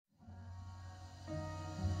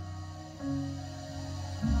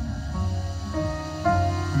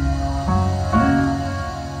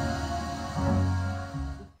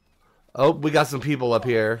Oh, we got some people up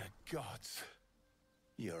here. Gods,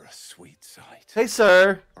 you're a sweet sight. Hey,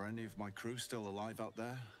 sir. Are any of my crew still alive out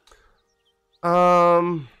there?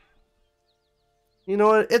 You know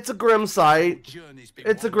what? It's a grim sight.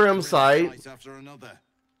 It's a grim sight. After another.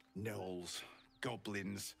 Gnolls,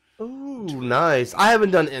 goblins. Ooh, nice. I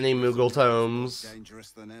haven't done any Moogle tomes.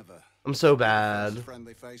 Dangerous than ever. I'm so bad.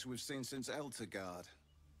 Friendly face we've seen since Eltergard.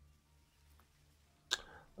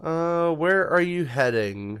 Where are you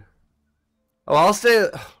heading? Oh, I'll stay.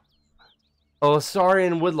 Oh,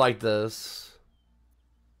 Astarian would like this.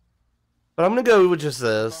 But I'm gonna go with just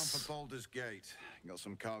this. For Baldur's Gate. Got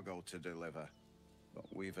some cargo to deliver. But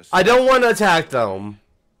I don't want to attack them.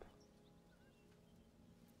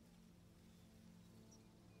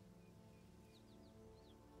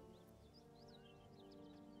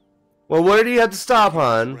 Well, where do you have to stop,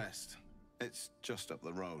 hon? Rest. It's just up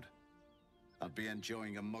the road. I'd be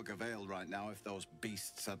enjoying a mug of ale right now if those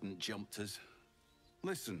beasts hadn't jumped us.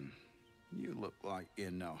 Listen, you look like you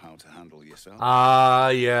know how to handle yourself.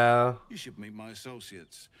 Yeah. You should meet my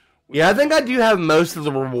associates. Yeah, I think I do have most of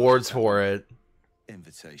the rewards for it.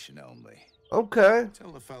 Invitation only. Okay.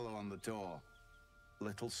 Tell the fellow on the door.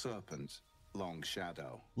 Little Serpent, Long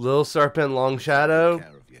Shadow. Little Serpent, Long Shadow. Take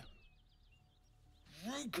care of you.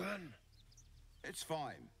 Rugen. It's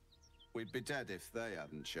fine. We'd be dead if they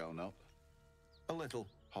hadn't shown up. A little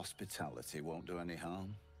hospitality won't do any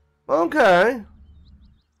harm. Okay.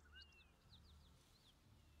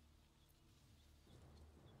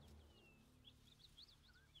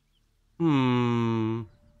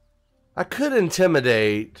 I could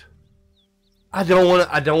intimidate. I don't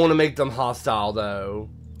want to make them hostile though.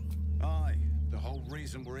 Aye, the whole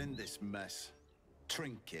reason we're in this mess.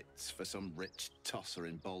 Trinkets for some rich tosser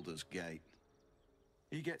in Baldur's Gate.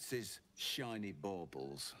 He gets his shiny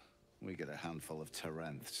baubles. We get a handful of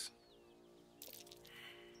Tarenths.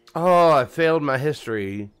 Oh, I failed my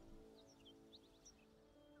history.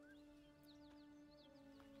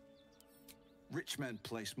 Rich men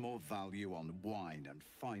place more value on wine and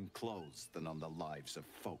fine clothes than on the lives of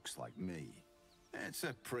folks like me. It's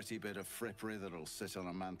a pretty bit of frippery that'll sit on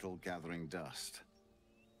a mantle gathering dust.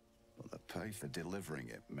 But the pay for delivering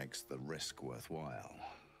it makes the risk worthwhile.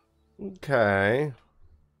 Okay.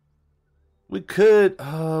 We could,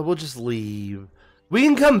 we'll just leave. We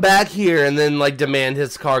can come back here and then, like, demand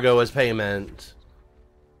his cargo as payment.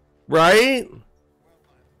 Right?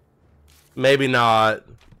 Maybe not.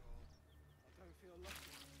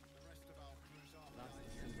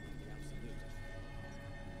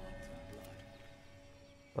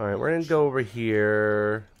 Alright, we're gonna go over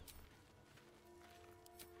here.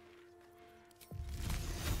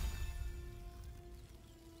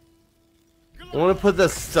 I want to put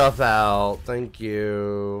this stuff out. Thank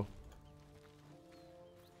you.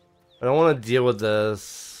 I don't want to deal with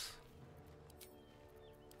this.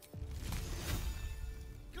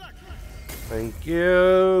 Thank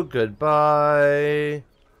you. Goodbye.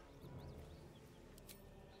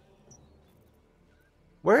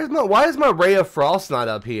 Where's my? Why is my Ray of Frost not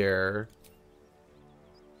up here?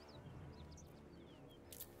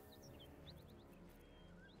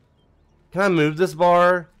 Can I move this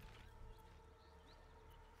bar?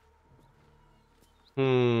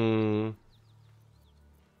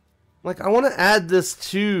 Like, I want to add this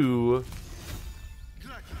to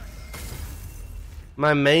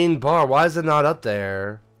my main bar. Why is it not up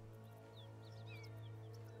there?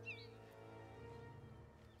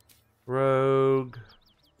 Rogue.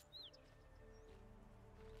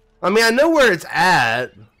 I mean, I know where it's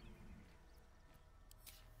at.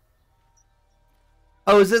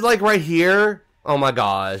 Oh, is it like right here? Oh my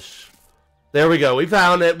gosh. There we go. We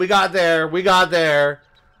found it. We got there. We got there.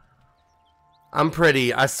 I'm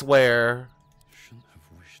pretty, I swear.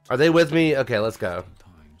 Are they with me? Okay, let's go.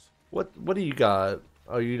 What do you got?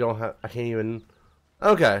 Oh, you don't have, I can't even.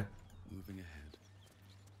 Okay. Moving ahead.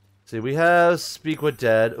 See, we have Speak with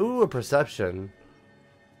Dead. Ooh, a perception.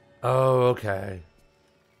 Oh, okay.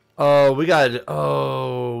 Oh, we got,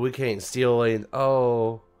 oh, we can't steal any,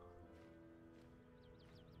 oh.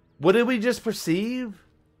 What did we just perceive?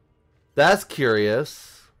 That's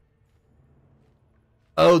curious.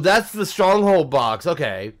 Oh, that's the stronghold box.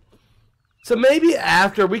 Okay. So maybe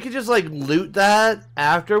after, we could just, like, loot that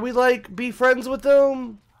after we, like, be friends with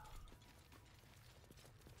them?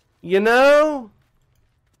 You know?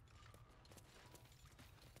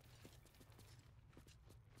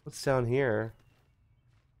 What's down here?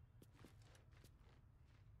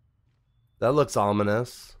 That looks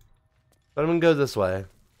ominous. But I'm gonna go this way.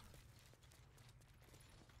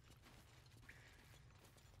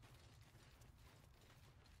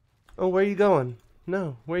 Oh, where are you going?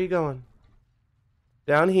 No, where are you going?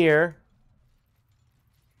 Down here.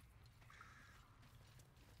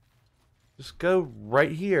 Just go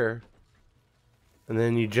right here. And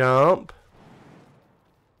then you jump.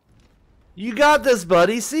 You got this,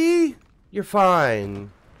 buddy. See? You're fine.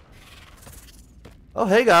 Oh,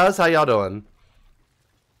 hey guys. How y'all doing?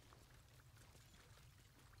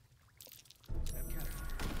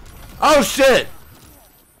 Oh, shit!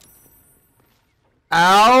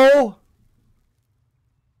 Ow!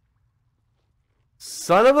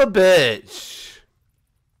 Son of a bitch.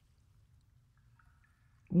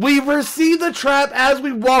 We received the trap as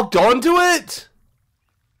we walked onto it?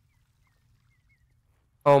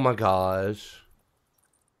 Oh my gosh.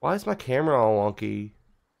 Why is my camera all wonky?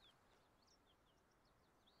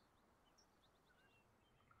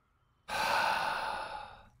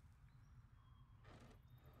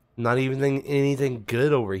 Not even anything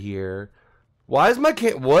good over here. Why is my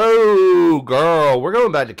Whoa, girl. We're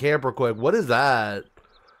going back to camp real quick. What is that?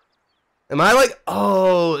 Am I like...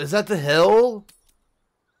 Oh, is that the hill?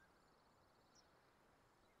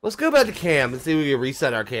 Let's go back to camp and see if we can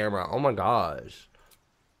reset our camera. Oh my gosh.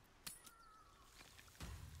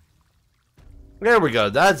 There we go.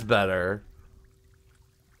 That's better.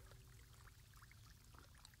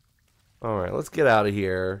 Alright, let's get out of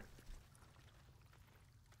here.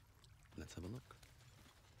 Let's have a look.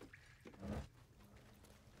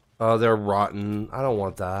 Oh, they're rotten. I don't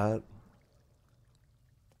want that.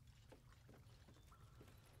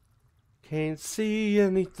 Can't see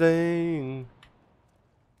anything.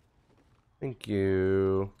 Thank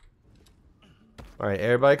you. Alright,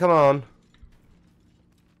 everybody come on.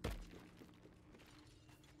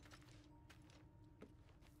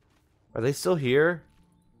 Are they still here?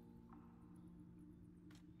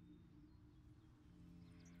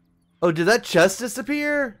 Oh, did that chest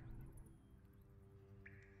disappear?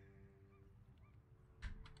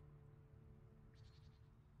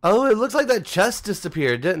 Oh, it looks like that chest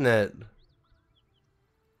disappeared, didn't it?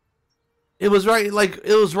 It was right, like,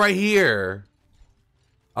 it was right here.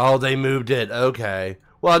 Oh, they moved it. Okay.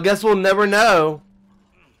 Well, I guess we'll never know.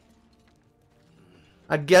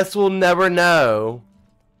 I guess we'll never know.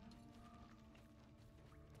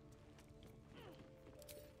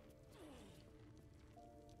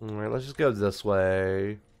 Alright, let's just go this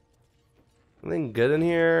way. Anything good in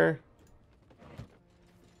here?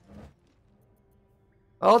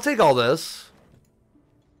 I'll take all this.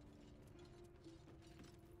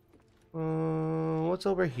 What's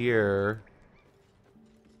over here?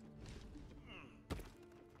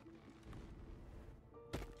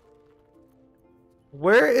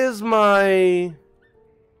 Where is my...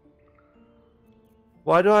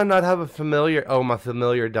 Why do I not have a familiar? Oh, my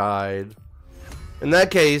familiar died. In that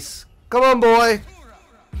case, come on, boy.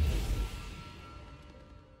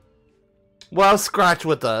 Well, scratch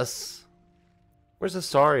with us. Where's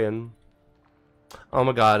Astarion? Oh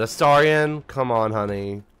my god, Astarion, come on,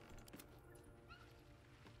 honey.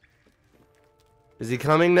 Is he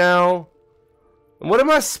coming now? And what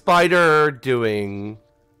am I spider doing?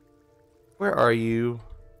 Where are you?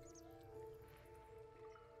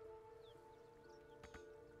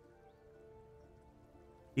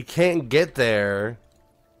 He can't get there.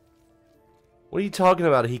 What are you talking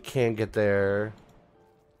about? He can't get there.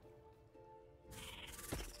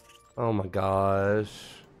 Oh my gosh.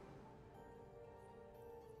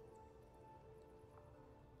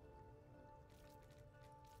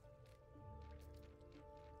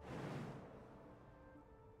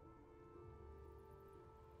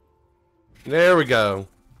 There we go.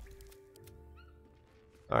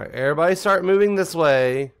 Alright, everybody start moving this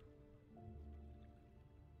way.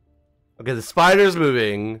 Okay, the spider's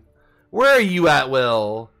moving. Where are you at,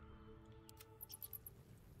 Will?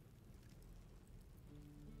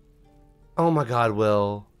 Oh my god,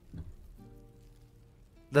 Will.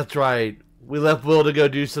 That's right. We left Will to go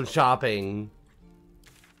do some shopping.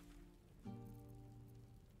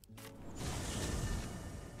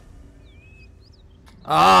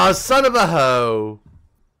 Ah, son of a hoe.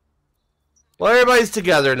 Well, everybody's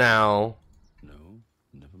together now. No,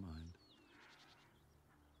 never mind.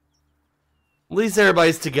 At least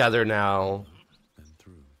everybody's together now. And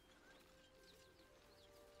through.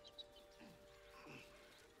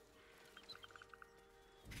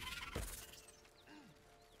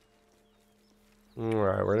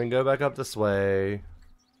 Alright, we're gonna go back up this way.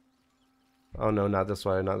 Oh no, not this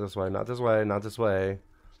way, not this way, not this way, not this way.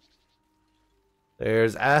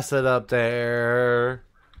 There's acid up there.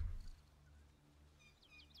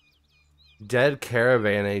 Dead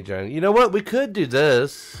caravan agent. You know what? We could do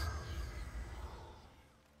this.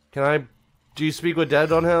 Can I... Do you speak with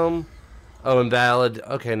dead on him? Oh, invalid.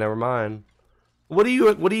 Okay, never mind. What are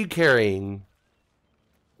you carrying?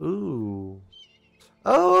 Ooh.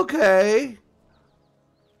 Oh, okay.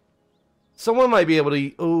 Someone might be able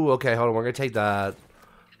to... Ooh, okay, hold on. We're going to take that.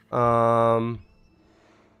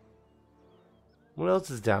 What else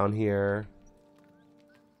is down here?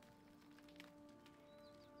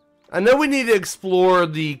 I know we need to explore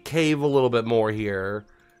the cave a little bit more here.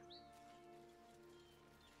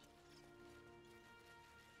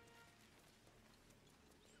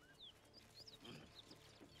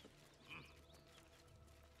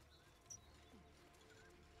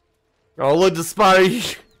 Oh, look, the spider.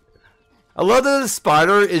 I love that the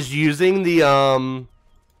spider is using the,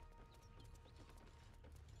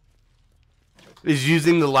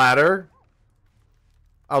 ladder.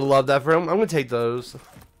 I love that for him. I'm gonna take those.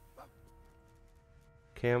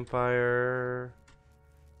 Campfire.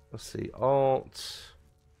 Let's see. Alt.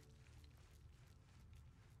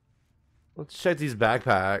 Let's check these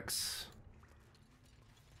backpacks.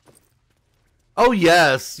 Oh,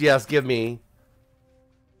 yes. Yes, give me.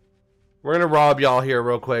 We're gonna rob y'all here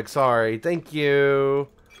real quick. Sorry. Thank you.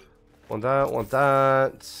 Want that, want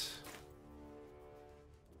that.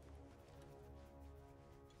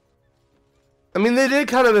 I mean, they did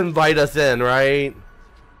kind of invite us in, right?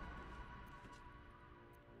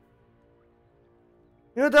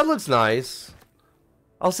 You know, that looks nice.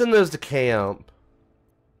 I'll send those to camp.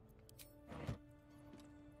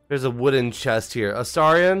 There's a wooden chest here.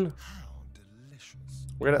 Astarion?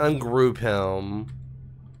 We're gonna ungroup him.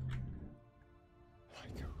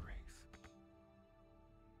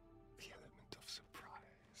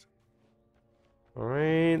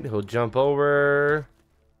 Alright, he'll jump over.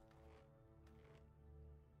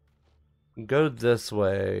 Go this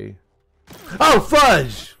way. Oh,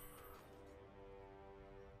 fudge!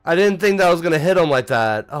 I didn't think that was gonna hit him like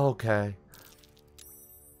that. Oh, okay.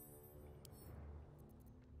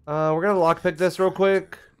 We're gonna lockpick this real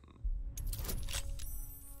quick.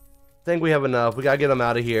 Think we have enough. We gotta get him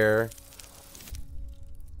out of here.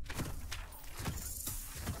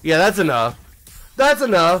 Yeah, that's enough. That's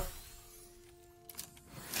enough.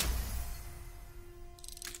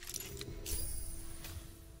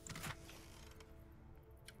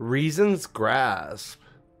 Reason's grasp.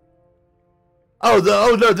 Oh,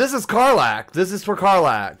 oh no, this is Karlach. This is for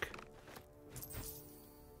Karlach.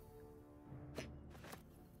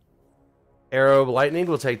 Arrow of lightning,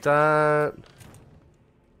 we'll take that.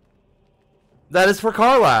 That is for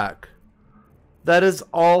Karlach. That is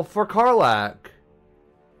all for Karlach.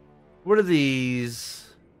 What are these?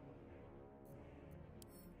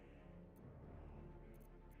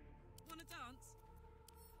 Wanna dance?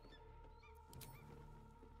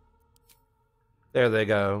 There they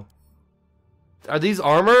go. Are these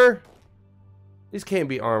armor? These can't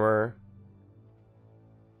be armor.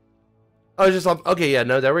 Oh, just okay, yeah,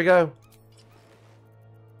 no, there we go.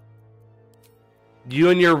 You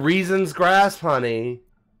and your reason's grasp, honey.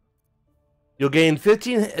 You'll gain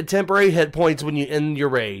 15 temporary hit points when you end your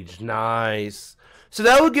rage. Nice. So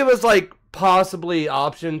that would give us, like, possibly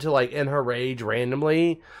option to, like, end her rage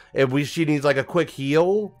randomly if she needs, like, a quick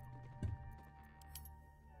heal.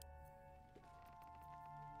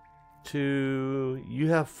 2. You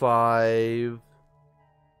have 5.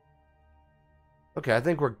 Okay, I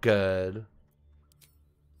think we're good.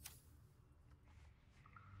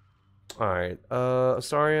 Alright,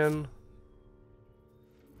 Astarion.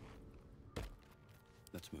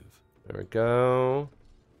 Let's move. There we go.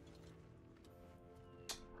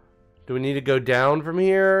 Do we need to go down from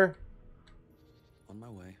here? On my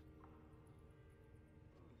way.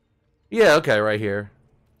 Yeah, okay, right here.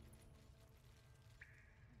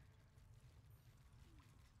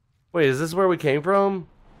 Wait, is this where we came from?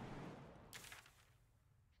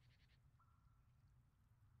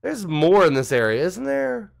 There's more in this area, isn't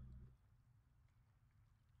there?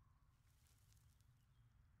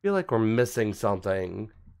 I feel like we're missing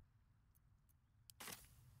something.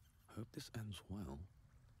 Hope this ends well.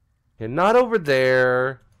 Okay, not over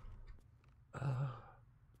there.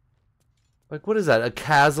 Like, what is that? A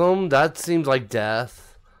chasm? That seems like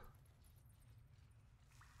death.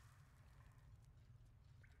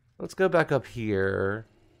 Let's go back up here.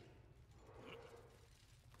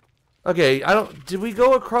 Okay, I don't... Did we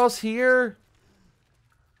go across here?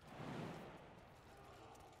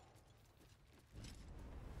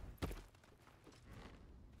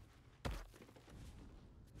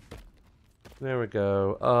 There we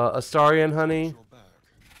go. Astarion, honey.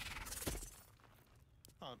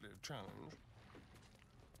 Hardly a challenge.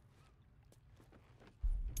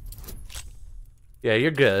 Yeah,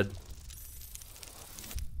 you're good.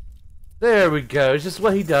 There we go. It's just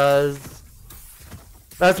what he does.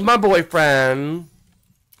 That's my boyfriend.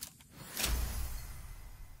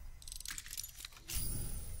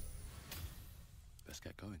 Let's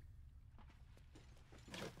get going.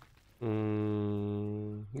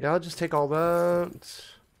 Yeah, I'll just take all that.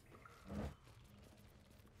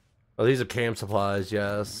 Oh, these are camp supplies,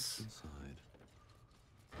 yes. Inside.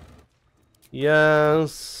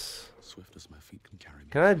 Yes. Swift as my feet can carry me.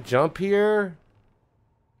 Can I jump here?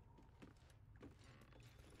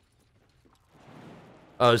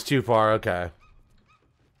 Oh, it's too far, okay.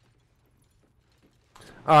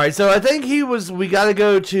 Alright, so I think we gotta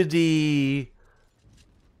go to the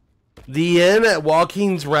inn at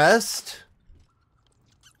Walking's Rest.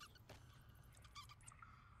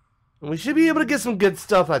 We should be able to get some good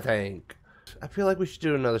stuff, I think. I feel like we should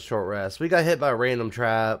do another short rest. We got hit by a random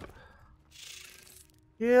trap.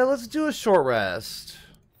 Yeah, let's do a short rest.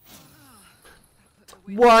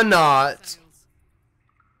 Why not?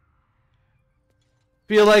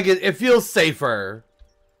 Feel like it feels safer.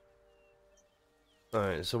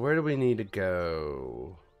 Alright, so where do we need to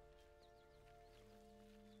go?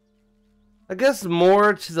 I guess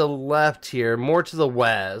more to the left here, more to the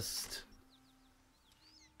west.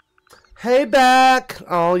 Hey, back!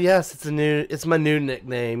 Oh yes, it's my new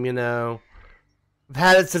nickname, you know. I've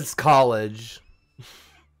had it since college.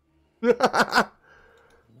 What's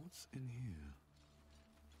in here?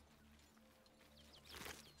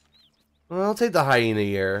 Well, I'll take the hyena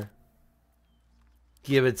ear.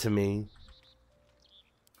 Give it to me.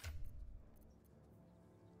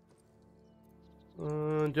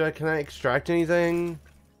 Can I extract anything?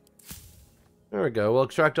 There we go. We'll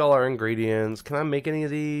extract all our ingredients. Can I make any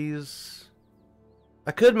of these?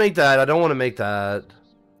 I could make that. I don't want to make that.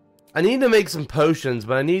 I need to make some potions,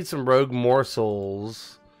 but I need some rogue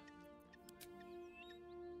morsels.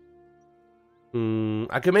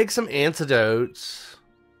 I could make some antidotes.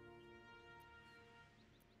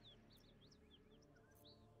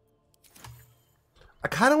 I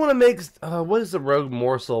kind of want to make... what is the rogue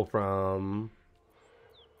morsel from?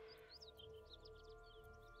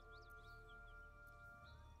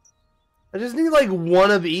 I just need like one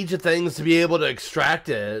of each of things to be able to extract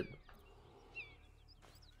it.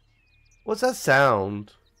 What's that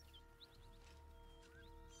sound?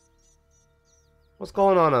 What's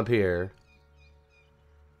going on up here?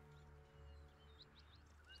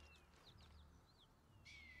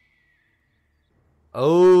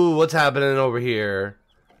 Oh, what's happening over here?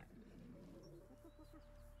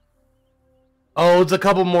 Oh, it's a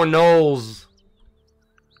couple more gnolls.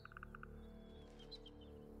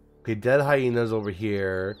 Okay, dead hyenas over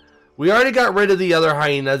here. We already got rid of the other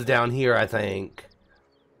hyenas down here, I think.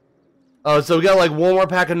 Oh, so we got like one more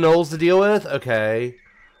pack of gnolls to deal with? Okay.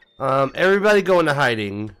 Everybody go into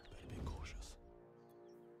hiding. Better be cautious.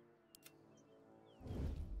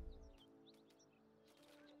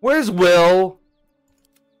 Where's Will?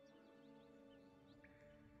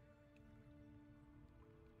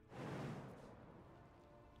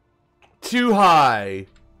 Too high.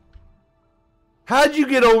 How'd you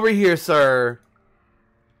get over here, sir?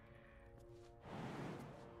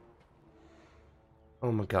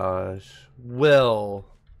 Oh my gosh. Will.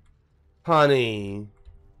 Honey.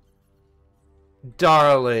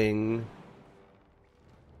 Darling.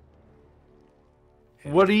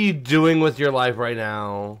 What are you doing with your life right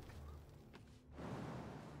now?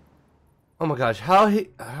 Oh my gosh. How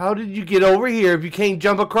did you get over here if you can't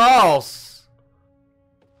jump across?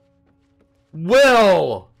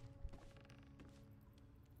 Will!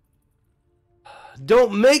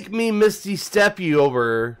 Don't make me Misty Step you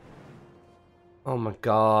over. Oh my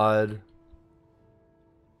god.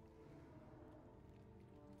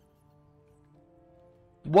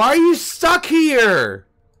 Why are you stuck here?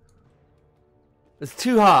 It's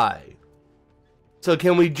too high. So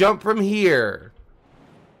can we jump from here?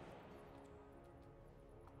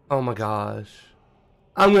 Oh my gosh.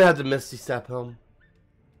 I'm gonna have to Misty Step him.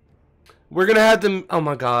 We're gonna have to... Oh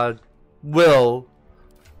my god. Will.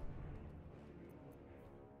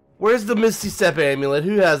 Where's the Misty Step amulet?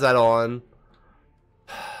 Who has that on?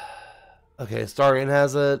 Okay, Starian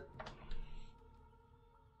has it.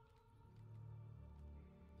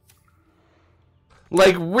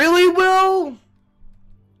 Like, really, Will?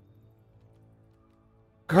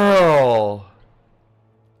 Girl.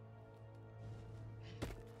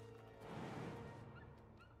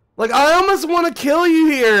 Like, I almost want to kill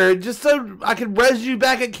you here just so I can res you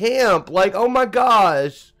back at camp. Like, oh my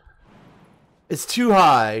gosh. It's too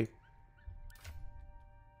high.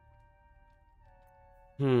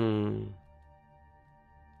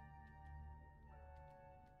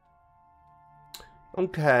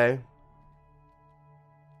 Okay.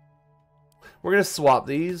 We're gonna swap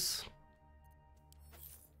these.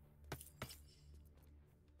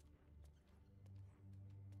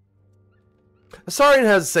 Asarian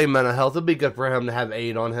has the same amount of health. It'd be good for him to have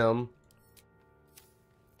 8 on him.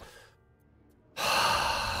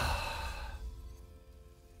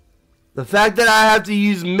 The fact that I have to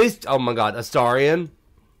use mist. Oh my god, Astarion.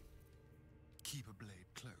 Keep a blade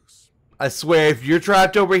close. I swear, if you're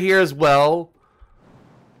trapped over here as well.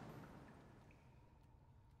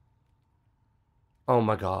 Oh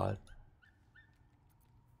my god.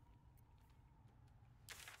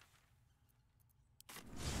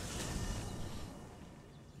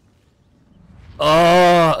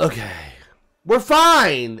 Oh, okay. We're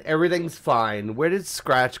fine. Everything's fine. Where did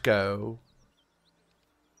Scratch go?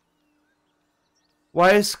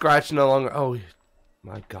 Why is Scratch no longer... Oh,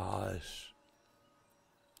 my gosh.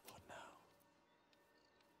 What now?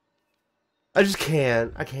 I just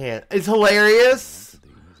can't. I can't. It's hilarious. The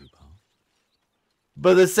easy path.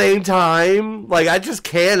 But at the same time, like, I just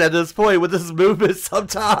can't at this point with this movement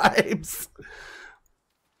sometimes.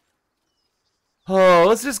 Oh,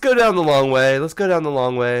 let's just go down the long way. Let's go down the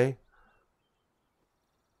long way.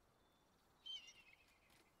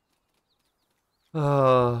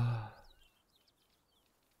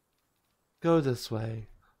 Go this way.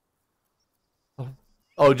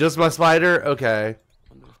 Oh, just my spider? Okay.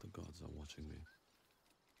 Wonder if the gods are watching me.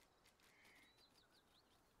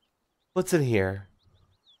 What's in here?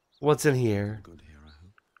 What's in here? Good here, I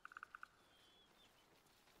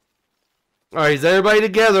hope. Alright, is everybody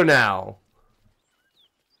together now?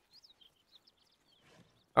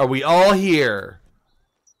 Are we all here?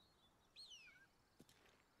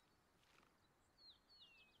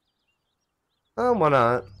 Oh, why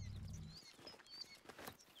not?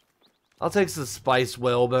 I'll take some spiced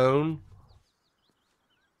whalebone.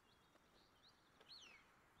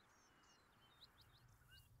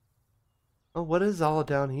 Oh, what is all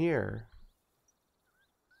down here?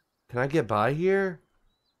 Can I get by here?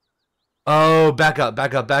 Oh, back up,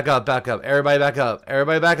 back up, back up, back up. Everybody back up.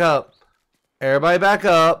 Everybody back up. Everybody back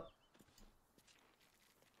up.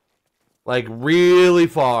 Like, really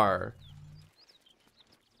far.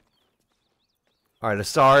 Alright,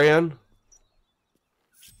 Astarion.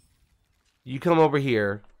 You come over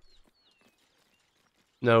here.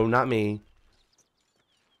 No, not me.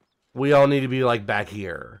 We all need to be, like, back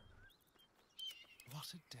here. What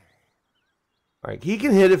a day. Alright, he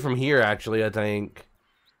can hit it from here, actually, I think.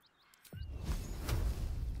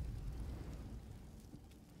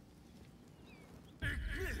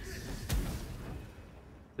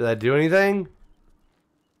 Did that do anything?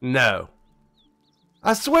 No.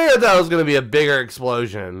 I swear that was going to be a bigger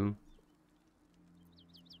explosion.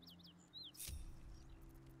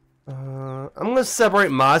 I'm going to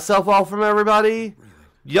separate myself off from everybody.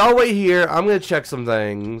 Y'all wait here. I'm going to check some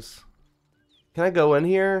things. Can I go in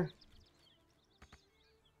here?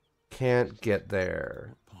 Can't get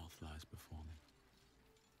there. Path lies before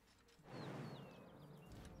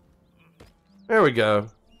me. There we go.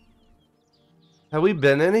 Have we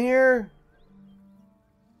been in here?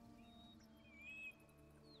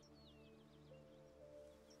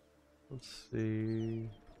 Let's see.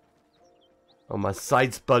 Oh, my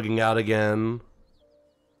site's bugging out again.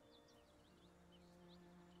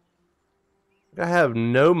 I have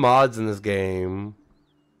no mods in this game.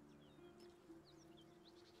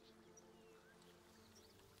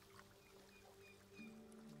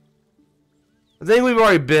 I think we've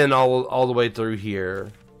already been all the way through here.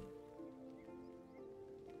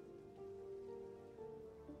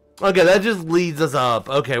 Okay, that just leads us up.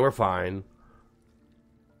 Okay, we're fine.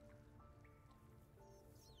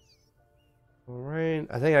 Alright,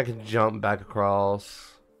 I think I can jump back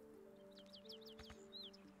across.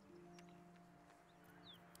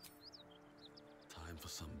 Time for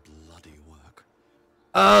some bloody work.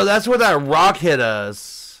 Oh, that's where that rock hit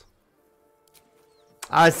us.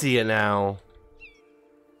 I see it now.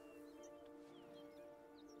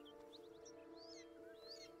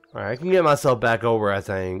 Alright, I can get myself back over, I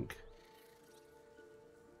think.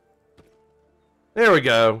 There we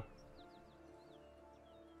go.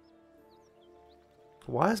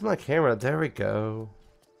 Why is my camera? There we go.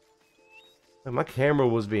 My camera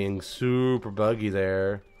was being super buggy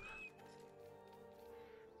there.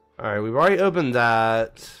 Alright, we've already opened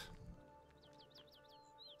that.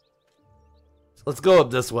 Let's go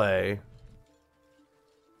up this way.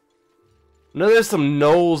 I know there's some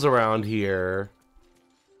gnolls around here.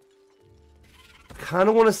 Kind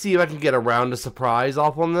of want to see if I can get around a surprise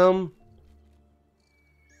off on them.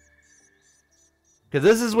 Because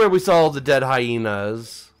this is where we saw the dead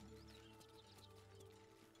hyenas.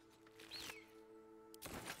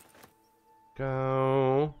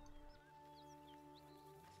 Go.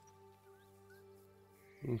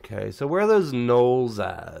 Okay, so where are those gnolls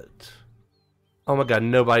at? Oh my god,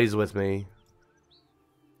 nobody's with me.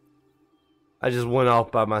 I just went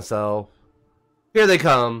off by myself. Here they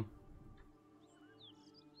come.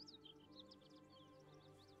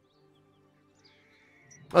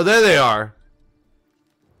 Oh, there they are.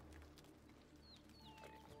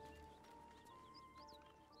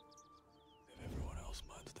 If everyone else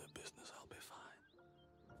minds their business, I'll be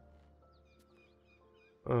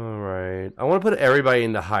fine. Alright. I want to put everybody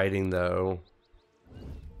into hiding, though.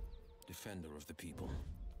 Defender of the people.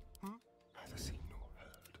 Neither seen nor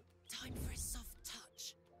heard. Time for a soft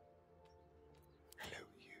touch. Hello,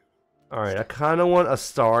 you. Alright, I kind of want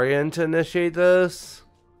Astarion to initiate this.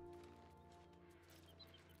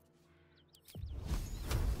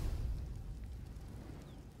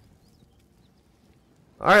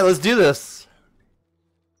 Alright, let's do this.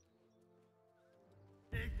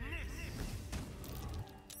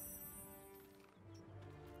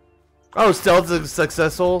 Oh, stealth is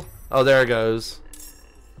successful. Oh, there it goes.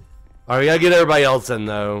 Alright, we gotta get everybody else in,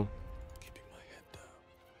 though. Keeping my head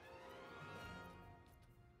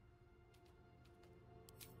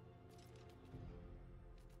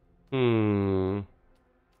down.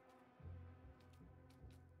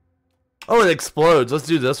 Oh, it explodes. Let's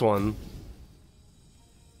do this one.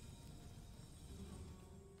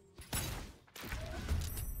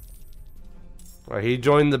 Alright, he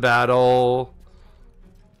joined the battle.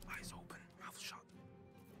 Eyes open, mouth shut.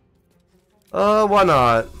 Why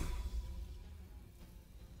not?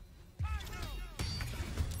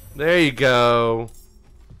 There you go.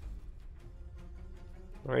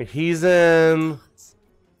 Alright, he's in.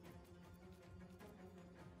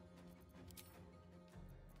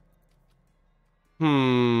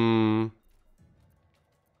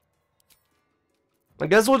 I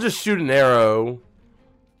guess we'll just shoot an arrow.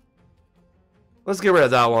 Let's get rid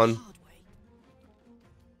of that one.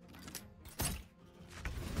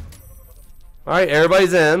 Alright,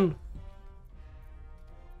 everybody's in.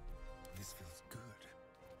 This feels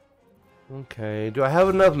good. Okay, do I have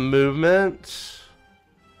enough movement?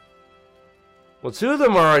 Well, two of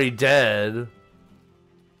them are already dead.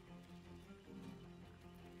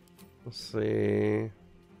 Let's see.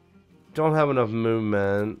 Don't have enough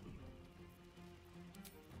movement.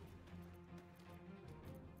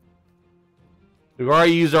 We've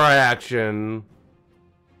already used our action.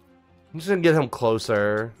 I'm just gonna get him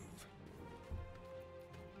closer.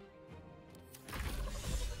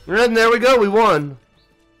 And there we go, we won.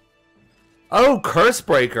 Oh, Curse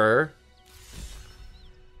Breaker.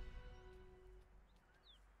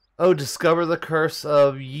 Oh, discover the curse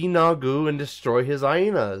of Yinagu and destroy his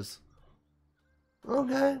hyenas.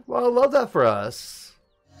 Okay, well, I love that for us.